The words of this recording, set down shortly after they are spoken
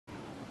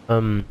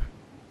Um,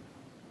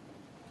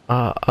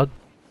 I'll,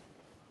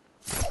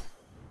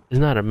 it's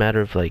not a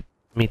matter of like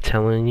me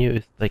telling you.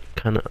 It's like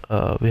kind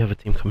of we have a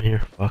team come here.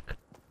 Fuck.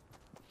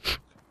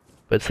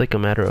 But it's like a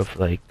matter of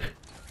like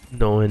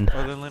knowing.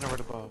 Oh, then land right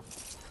above.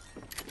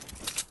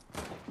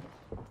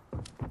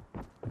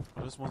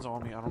 Oh, this one's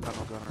on me. I don't got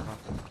no gun or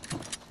nothing.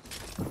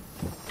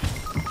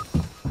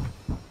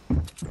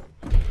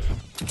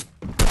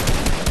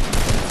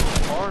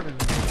 Hard in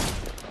here.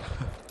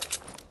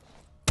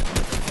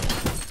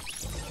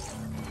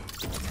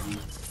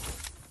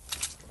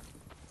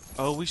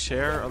 Oh, we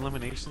share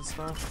elimination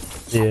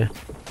stuff? Yeah.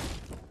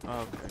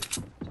 Oh,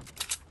 okay.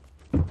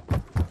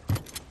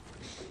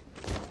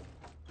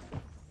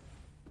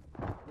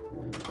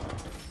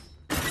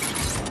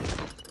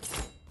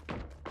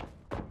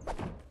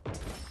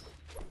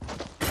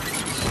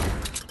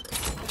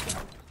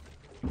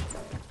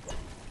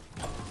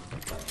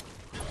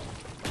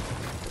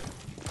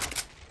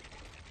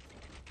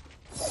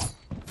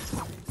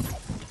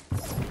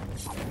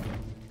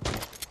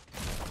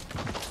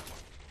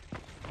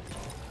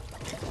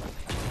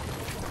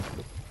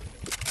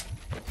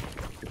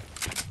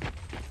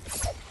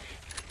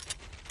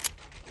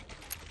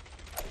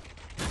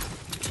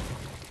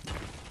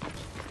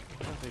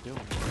 What are they doing?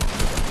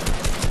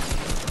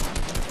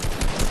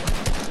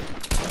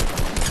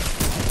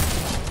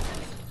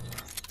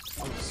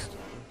 Oops.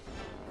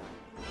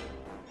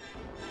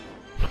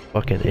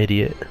 Fucking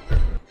idiot.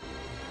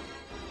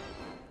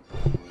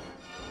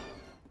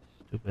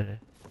 Stupid.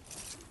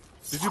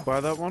 Did you buy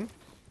that one?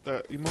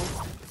 That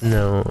emote?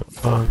 No.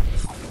 I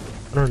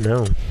don't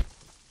know. To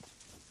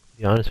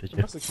be honest with It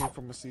you. must have came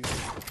from a season.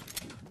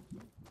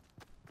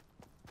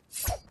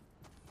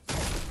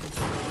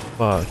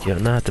 Fuck, yeah,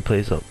 now I have to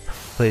plays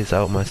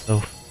out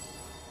myself.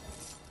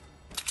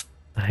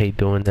 I hate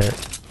doing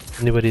that.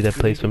 Anybody that Do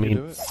you plays think with you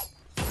me, can do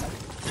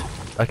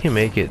it? I can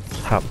make it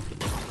top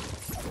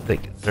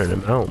like a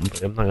certain amount,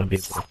 but I'm not gonna be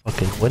able to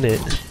fucking win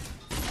it.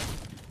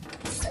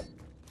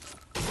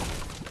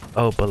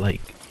 Oh, but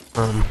like,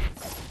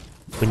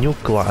 when you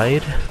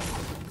glide,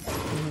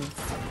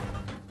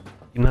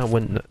 not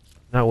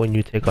when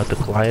you take out the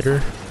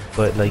glider,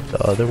 but like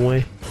the other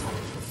way,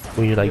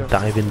 when you're like Yeah.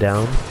 diving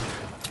down.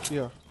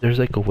 Yeah. There's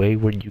like a way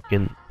where you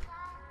can.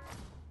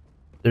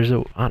 There's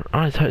a. I don't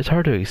know, it's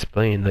hard to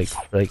explain. Like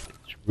it's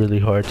really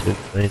hard to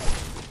explain.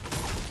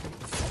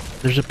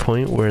 There's a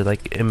point where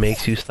like it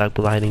makes you stop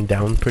gliding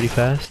down pretty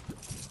fast.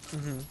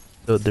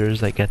 So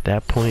there's like at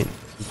that point,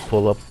 you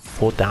pull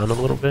down a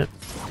little bit.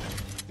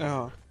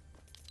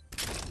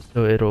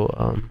 So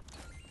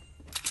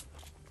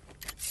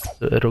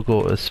it'll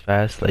go as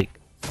fast like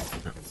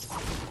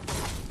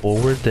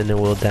forward than it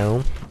will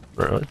down.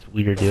 Bro, it's a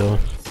weird deal.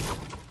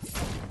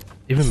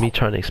 Even me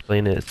trying to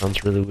explain it, it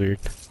sounds really weird.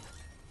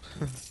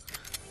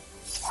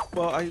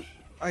 Well, I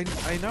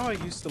know I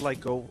used to like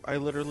go. I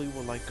literally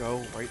would like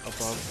go right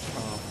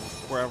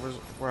above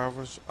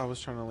wherever I was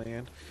trying to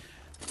land,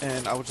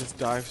 and I would just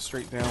dive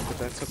straight down. But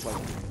that took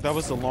that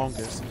was the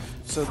longest.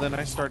 So then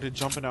I started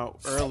jumping out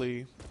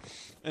early,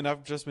 and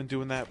I've just been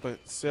doing that. But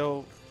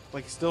still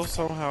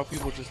somehow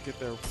people just get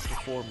there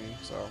before me.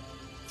 So.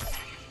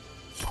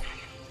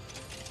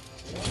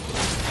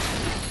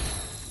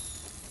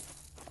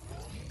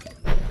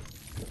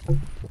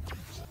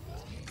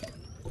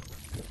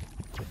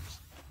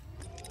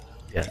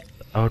 Yeah,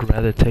 I would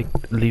rather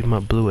leave my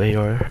blue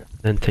AR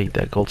than take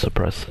that gold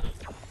suppress.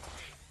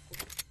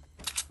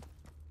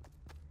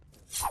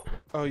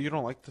 Oh, you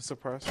don't like the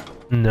suppress?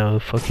 No,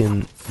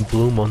 fucking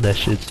bloom on that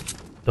shit's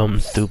dumb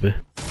and stupid.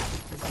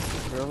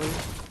 Really?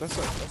 That's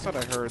what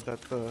I heard,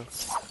 that the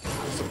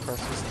suppress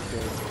isn't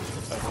good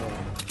at all.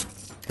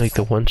 Like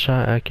the one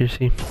shot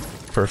accuracy,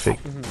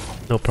 perfect,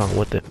 no problem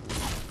with it.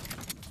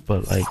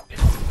 But like,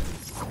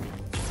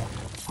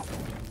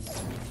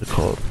 what's it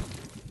called?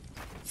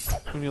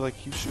 When you like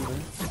keep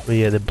shooting? But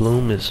yeah, the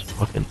bloom is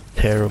fucking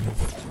terrible.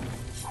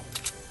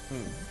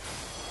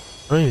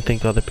 I don't even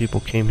think other people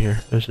came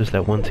here. It was just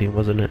that one team,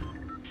 wasn't it?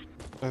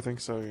 I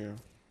think so, yeah.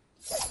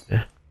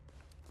 Yeah.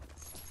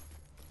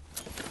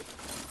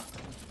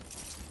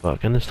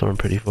 Fuck, and the storm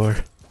pretty far.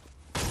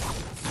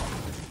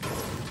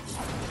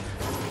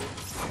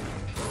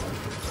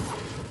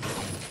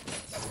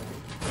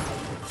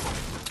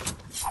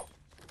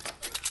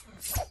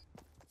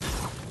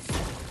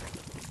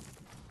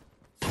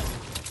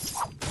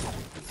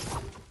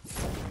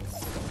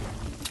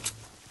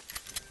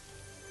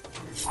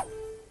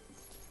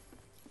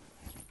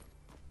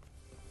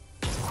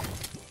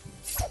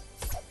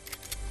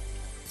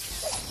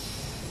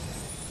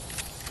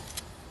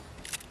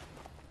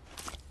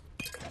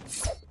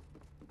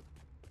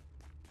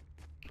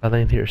 I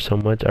land here so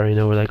much, I already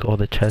know where like all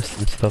the chests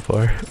and stuff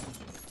are.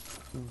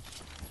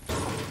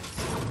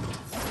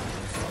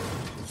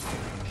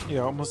 Yeah,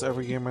 almost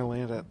every game I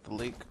land at the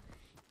lake.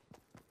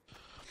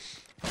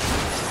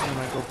 And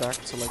I go back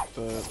to like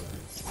the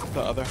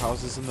other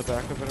houses in the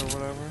back of it or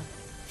whatever.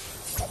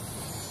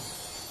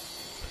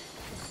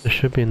 There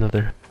should be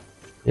another.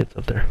 It's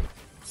up there.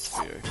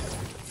 Yeah.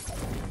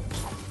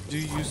 Do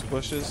you use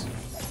bushes?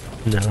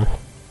 No.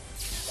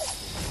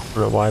 I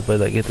don't know why, but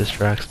like it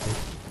distracts me.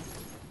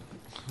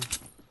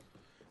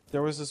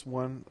 There was this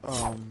one,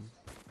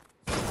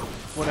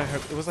 when I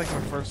had, it was like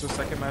my first or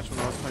second match when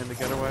I was playing the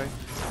getaway,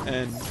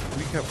 and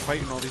we kept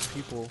fighting all these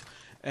people,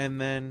 and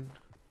then,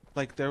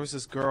 like, there was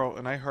this girl,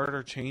 and I heard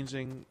her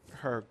changing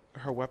her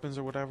weapons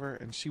or whatever,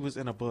 and she was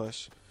in a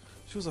bush.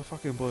 She was a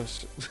fucking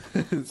bush.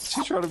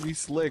 She tried to be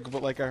slick,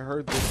 but like I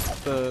heard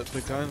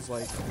the guns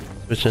like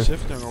Switching.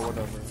 shifting or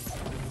whatever.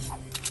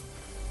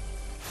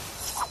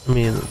 I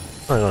mean, I'm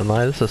not gonna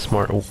lie, this is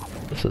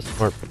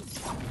smart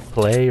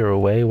play or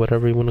way,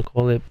 whatever you want to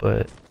call it,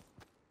 but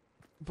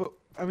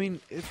I mean,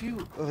 if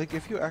you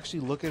actually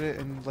look at it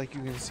and like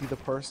you can see the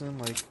person,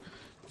 like it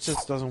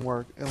just doesn't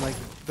work. And like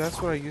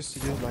that's what I used to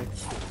do. Like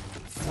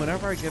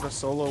whenever I get a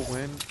solo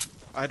win,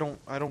 I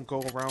don't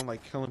go around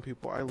like killing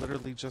people. I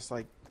literally just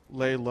like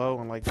lay low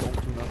and like don't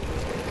do nothing.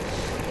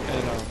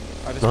 And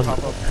I just pop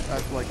up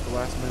at like the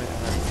last minute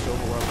and I just kill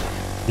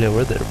whoever. yeah,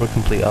 we're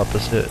complete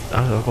opposite.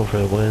 I'll go for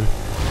the win.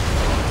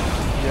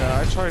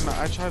 Yeah, I try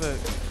to,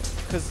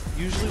 because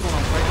usually when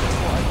I'm fighting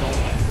people, I don't.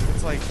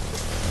 It's like,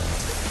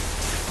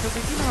 because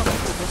like, you know how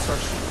people just start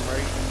shooting,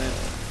 right? And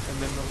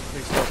then they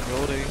start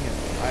building, and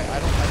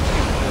I can't do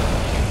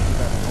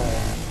that at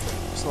all.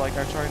 So like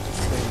I try to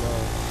just stay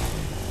low.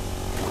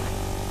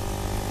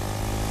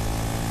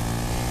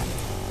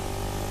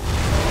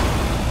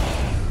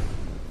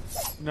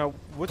 Now,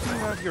 what do you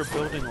have your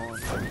building on?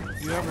 Like,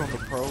 do you have it on the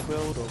pro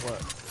build or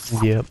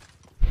what? Yep.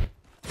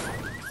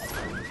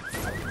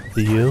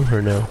 Do you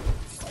or no?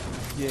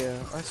 Yeah,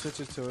 I switched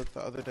it to it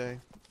the other day.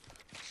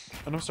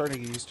 And I'm starting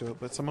to get used to it,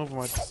 but some of them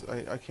I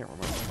can't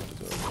remember how to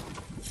do it.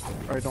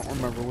 Or I don't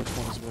remember which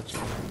one is which.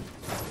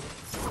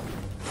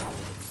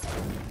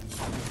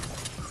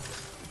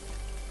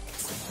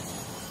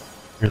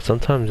 Yeah,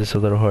 sometimes it's a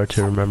little hard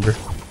to remember.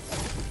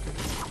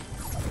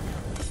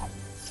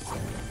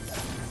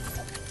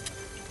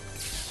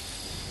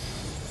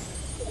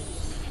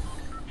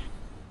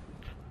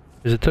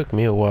 Because it took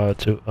me a while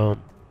to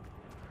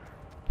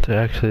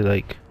actually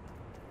like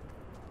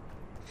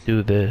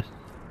do this.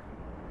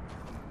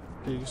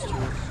 Get used to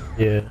it.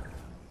 Yeah.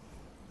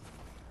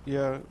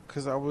 Yeah,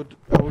 because I would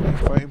be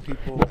fighting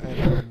people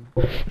and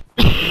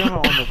you know how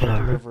on the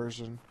regular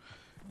version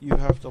you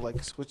have to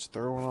like switch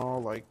through and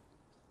all like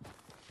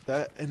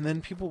that, and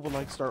then people would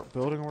like start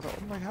building or whatever.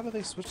 I'm like, how do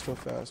they switch so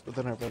fast? But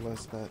then I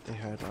realized that they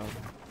had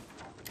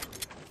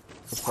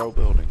the pro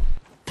building.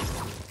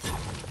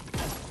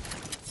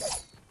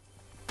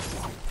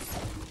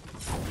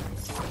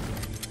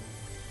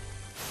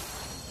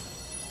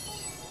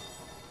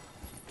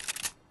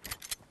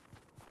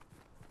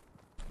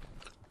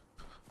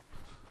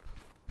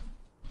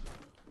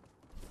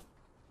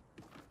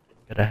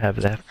 Gotta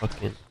have that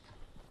fucking.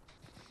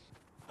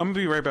 I'm gonna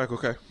be right back,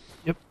 okay?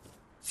 Yep.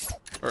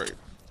 Alright.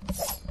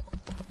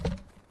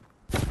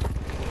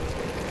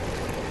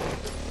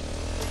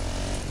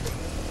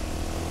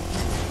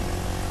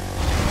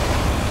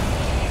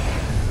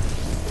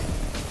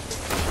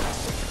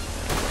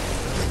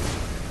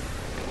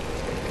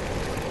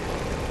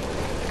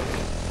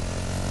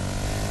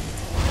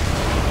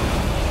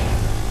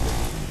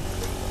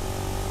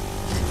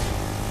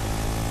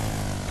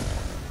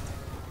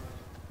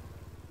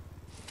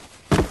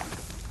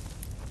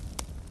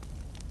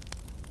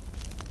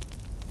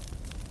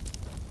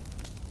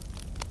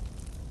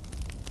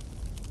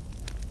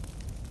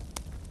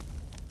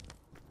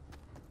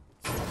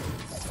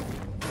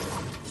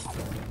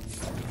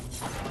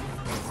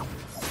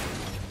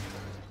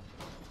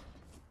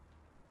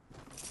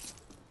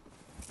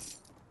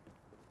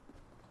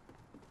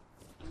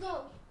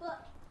 No,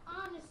 but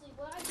honestly,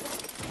 what I don't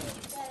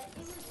is that it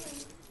was in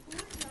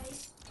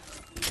Fortnite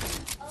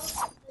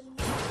of the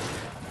new,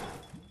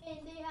 and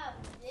they have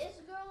this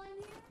girl in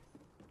here.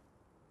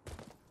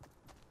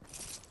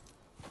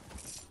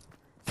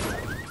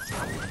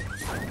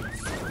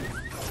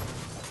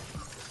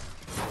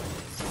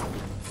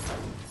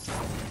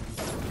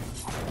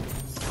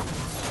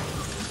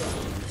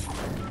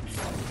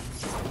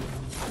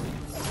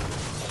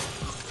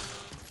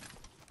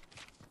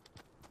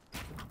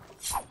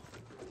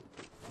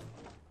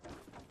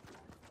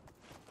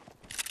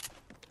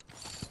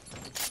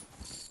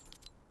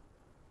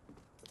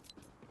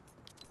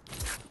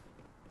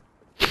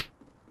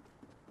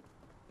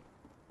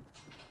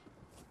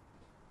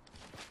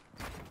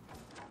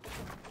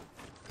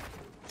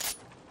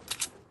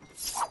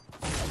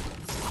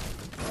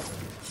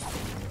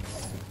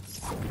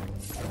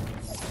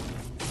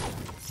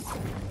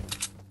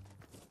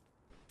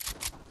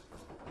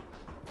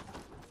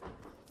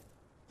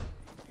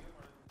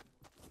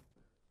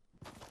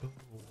 Oh,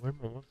 where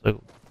my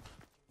motorcycle?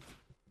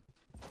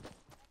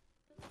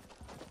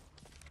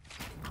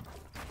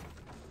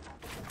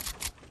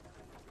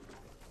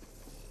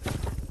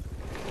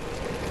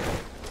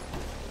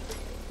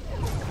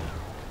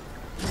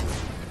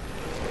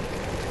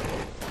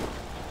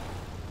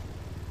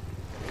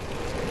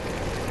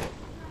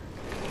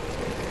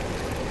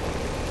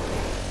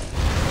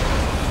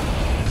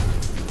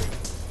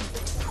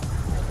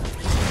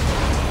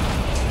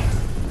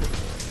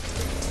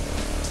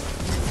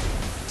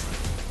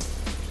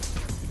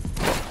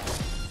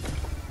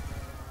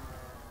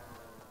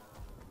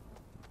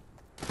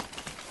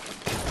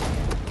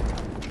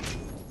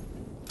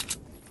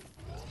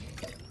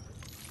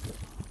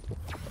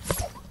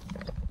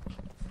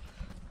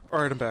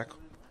 Alright, I'm back.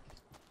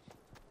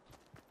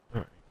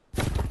 Alright.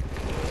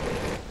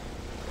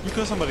 You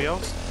kill somebody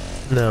else?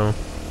 No.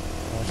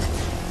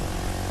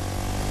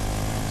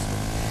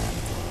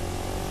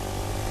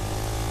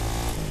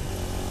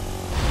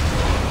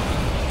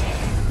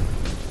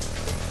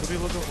 What are you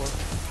looking for?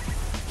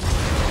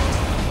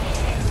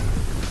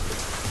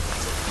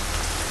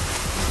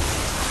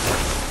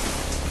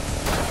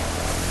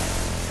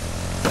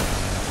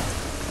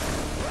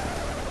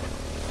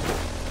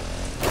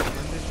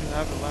 When did you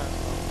have it last,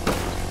 bro?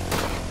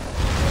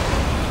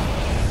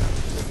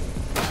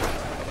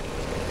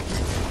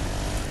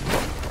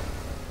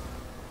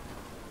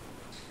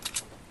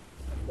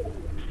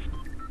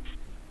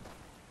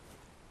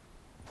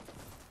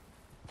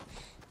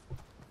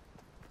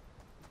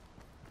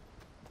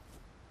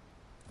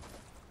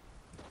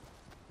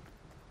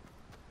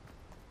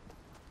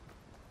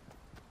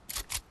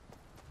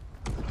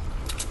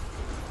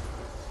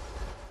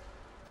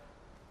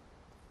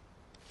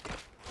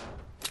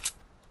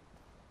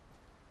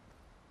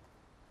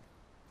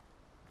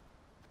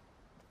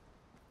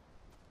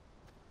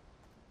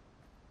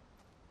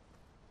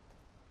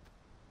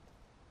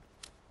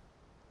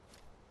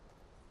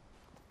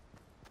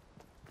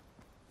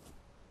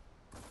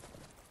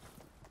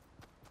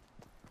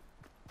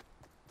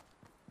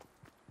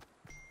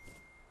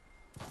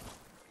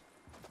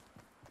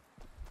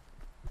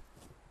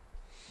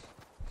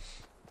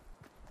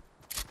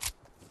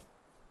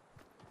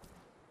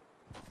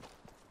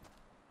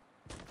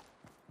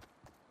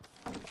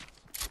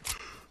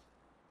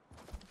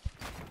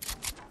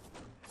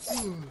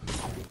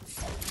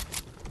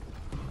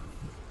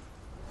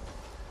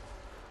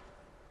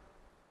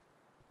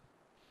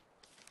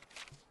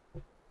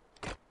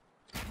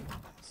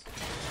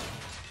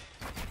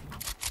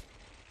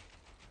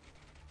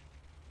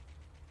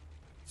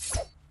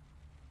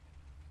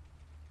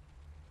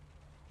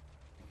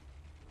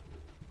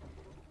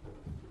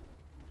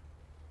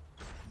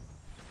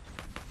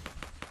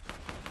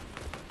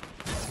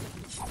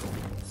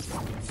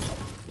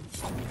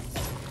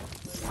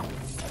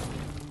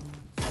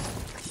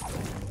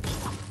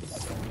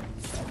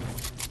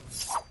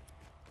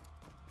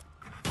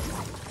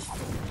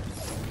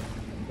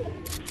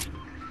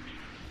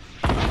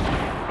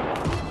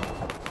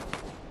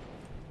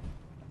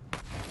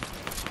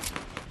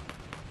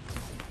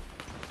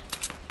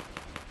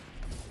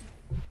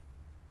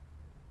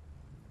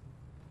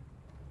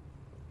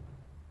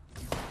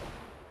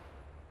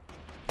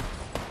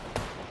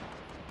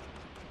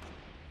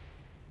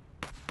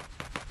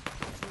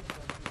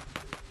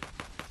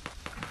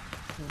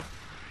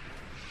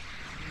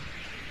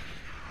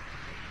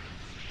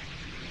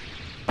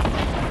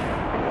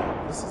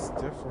 This is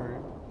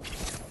different.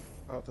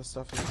 The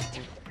stuff is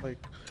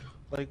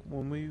like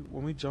when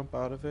we jump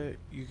out of it,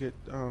 you get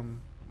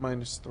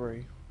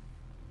 -3.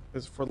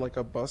 It's for like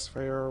a bus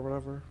fare or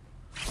whatever.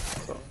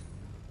 So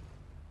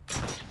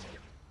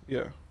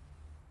yeah.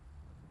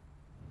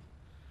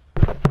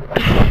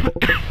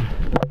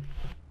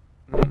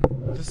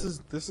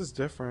 This is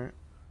different.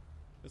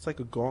 It's like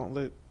a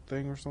gauntlet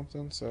thing or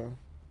something, so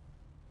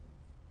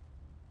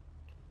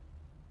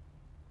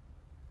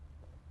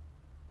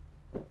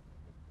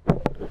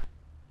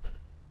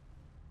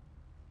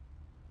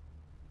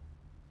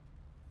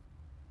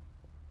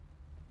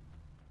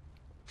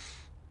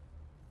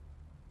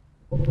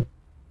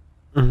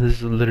This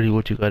is literally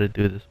what you gotta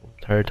do this whole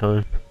entire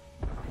time.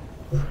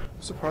 I'm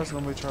surprised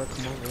nobody tried to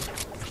come over.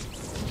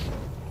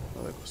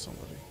 I like with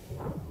somebody.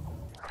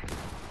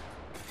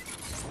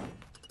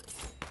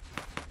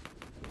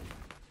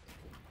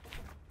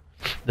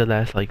 The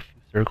last like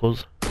few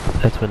circles,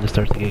 that's when it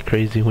starts to get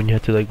crazy when you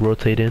have to like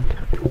rotate in.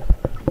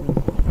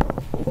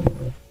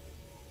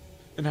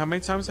 And how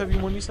many times have you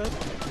won, you said?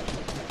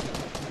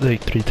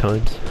 Like 3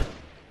 times.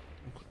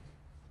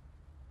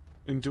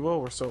 In duo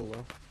or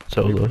solo?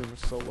 Solo. We're doing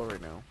solo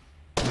right now.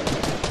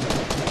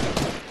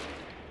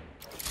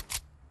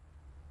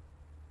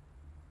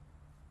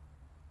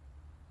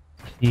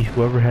 See,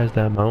 whoever has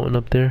that mountain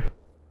up there,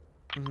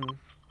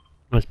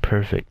 that's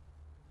perfect.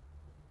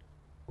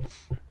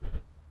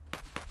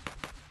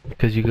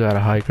 Because you got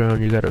a high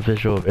ground, you got a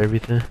visual of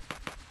everything.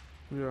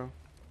 Yeah.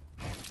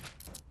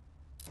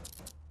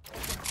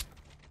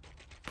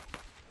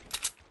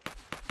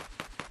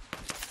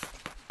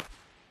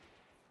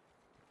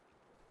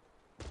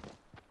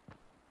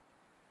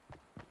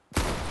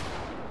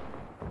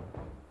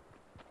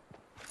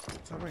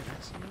 Is that right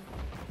next to me?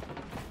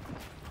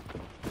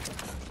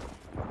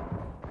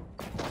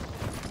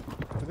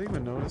 Do they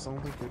even notice? I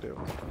don't think they do.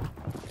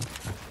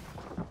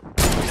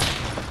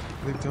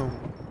 They don't.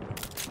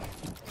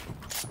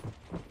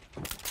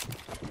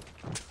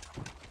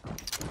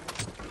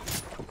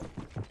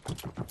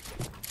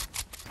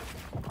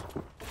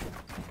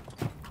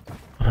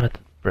 I have to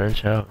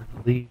branch out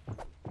and leave.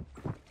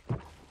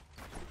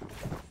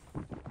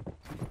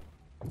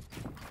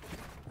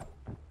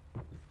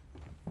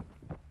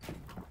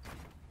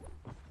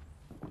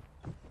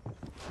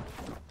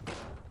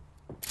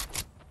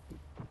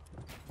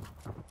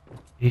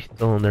 He's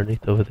still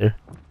underneath over there.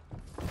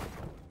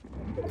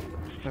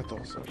 I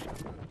thought so.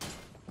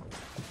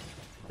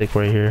 Like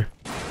right here.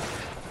 There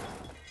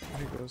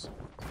he goes.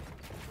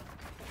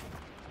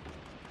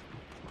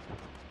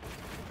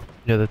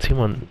 Yeah, the team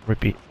on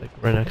repeat, like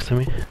right next to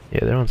me.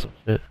 Yeah, they're on some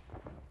shit.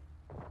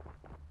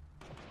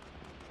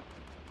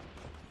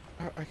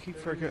 I keep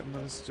forgetting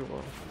that it's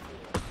duo.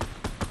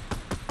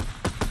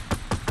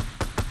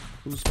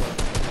 Who's back?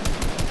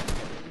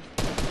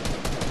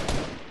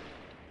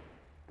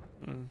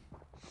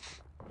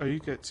 Oh, you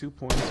get 2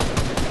 points.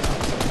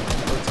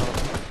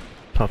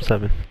 Top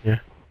 7, yeah.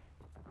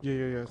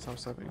 Yeah, top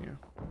 7, yeah.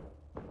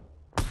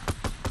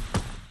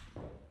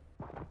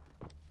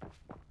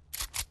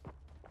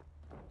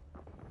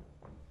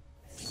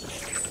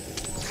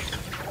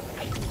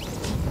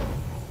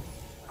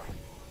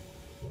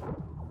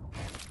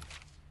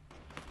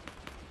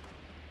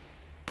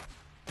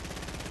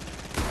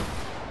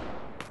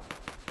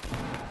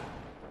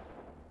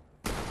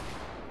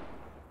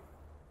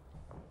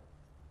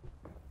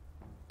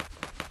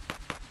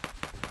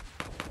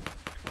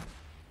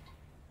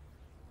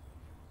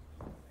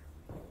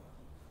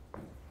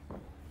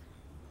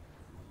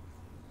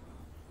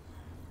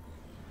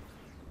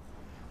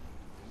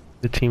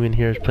 The team in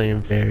here is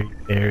playing very,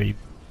 very,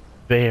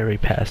 very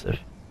passive.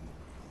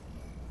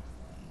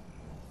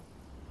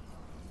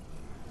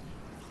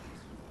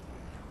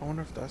 I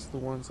wonder if that's the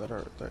ones that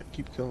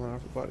keep killing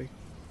everybody.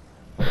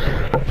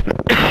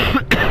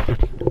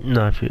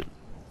 No, if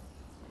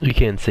you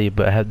can't see,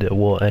 but I have the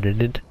wall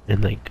edited,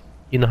 and like,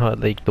 you know how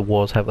like the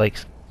walls have like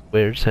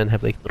squares and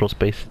have like little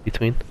spaces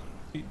between?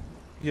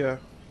 Yeah.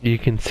 You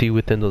can see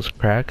within those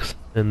cracks,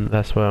 and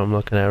that's what I'm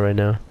looking at right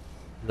now.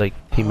 Like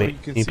teammate, you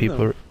can team see people,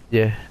 them.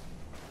 yeah.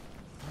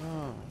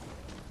 Oh.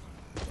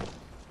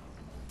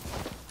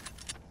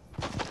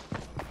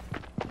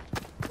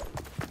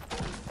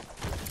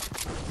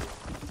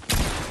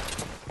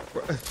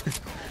 I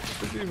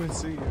didn't even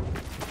see you.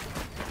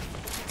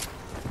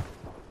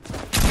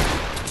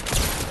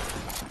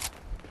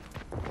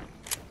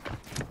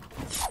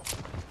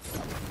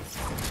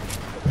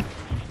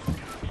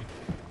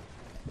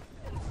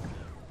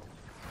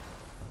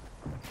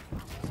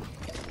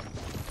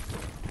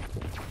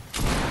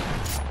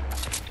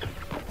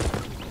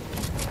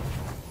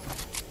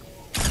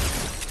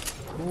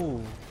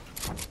 Ooh.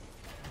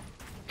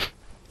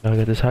 I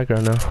got this high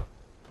ground now.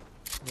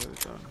 Really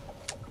done.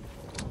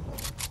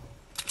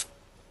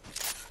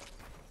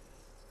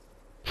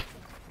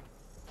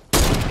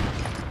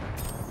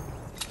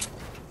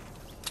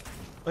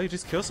 Oh, you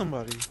just kill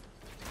somebody.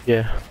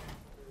 Yeah,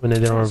 when they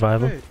don't That's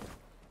revive them. great.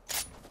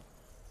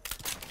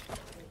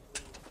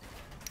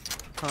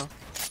 Huh?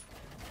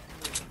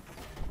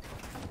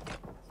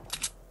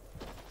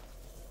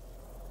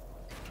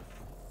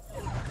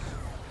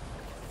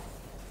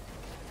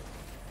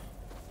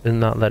 It's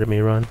not letting me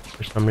run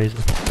for some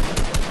reason.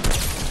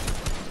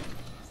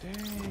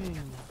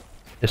 Dang.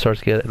 It starts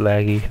to get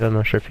laggy. I'm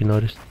not sure if you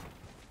noticed.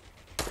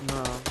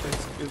 No,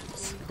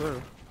 it's clear.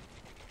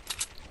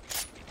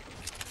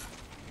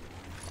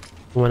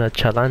 You wanna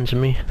challenge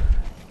me?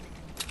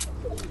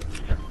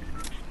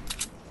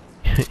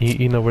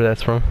 you know where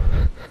that's from?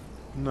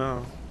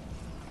 No.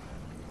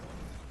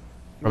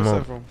 From What's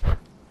that from?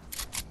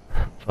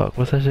 Fuck,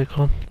 what's that shit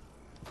called?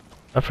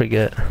 I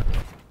forget.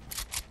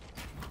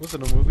 Was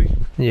it a movie?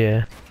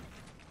 Yeah.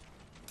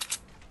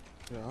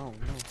 Yeah, I don't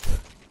know.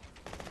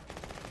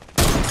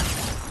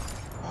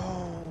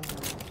 Oh,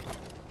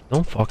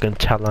 Don't fucking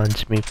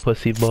challenge me,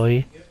 pussy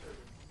boy.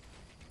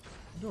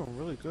 you're doing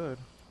really good.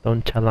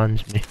 Don't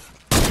challenge me.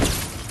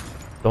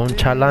 Don't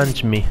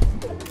challenge me,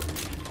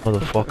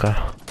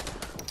 motherfucker.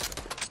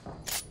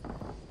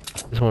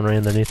 This one right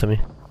underneath of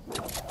me.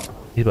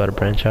 He's about to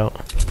branch out.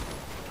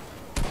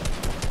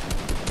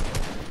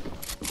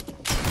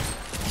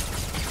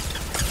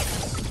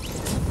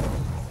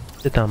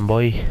 Sit down,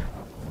 boy.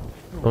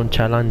 Don't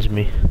challenge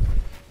me.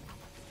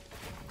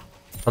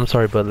 I'm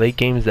sorry, but late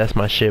games, that's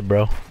my shit,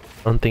 bro. I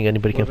don't think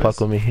anybody can fuck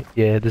with me.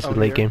 Yeah, this is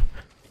late game.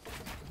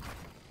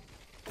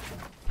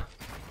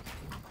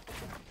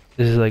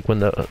 This is like when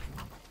the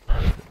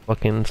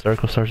fucking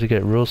circle starts to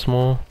get real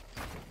small.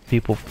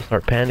 People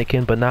start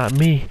panicking, but not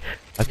me.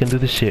 I can do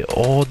this shit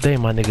all day,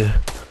 my nigga.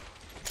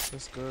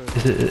 That's good.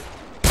 Is it?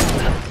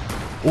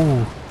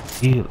 Ooh,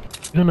 you're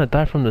gonna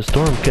die from the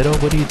storm, kiddo.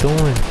 What are you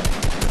doing?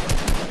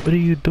 What are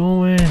you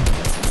doing?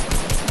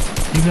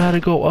 You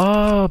gotta go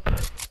up.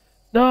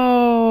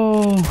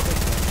 No.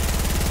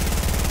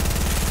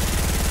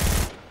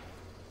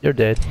 You're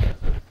dead.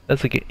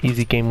 That's a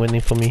easy game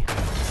winning for me.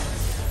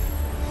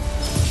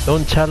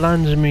 Don't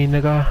challenge me,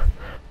 nigga.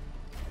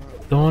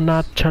 Do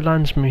not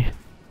challenge me.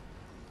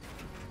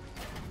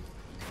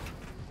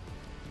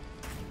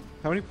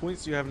 How many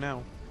points do you have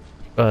now?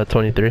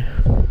 23.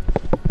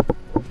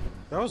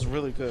 That was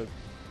really good.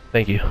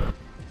 Thank you.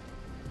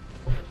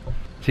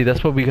 See,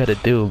 that's what we gotta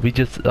do. We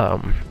just,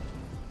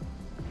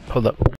 hold up.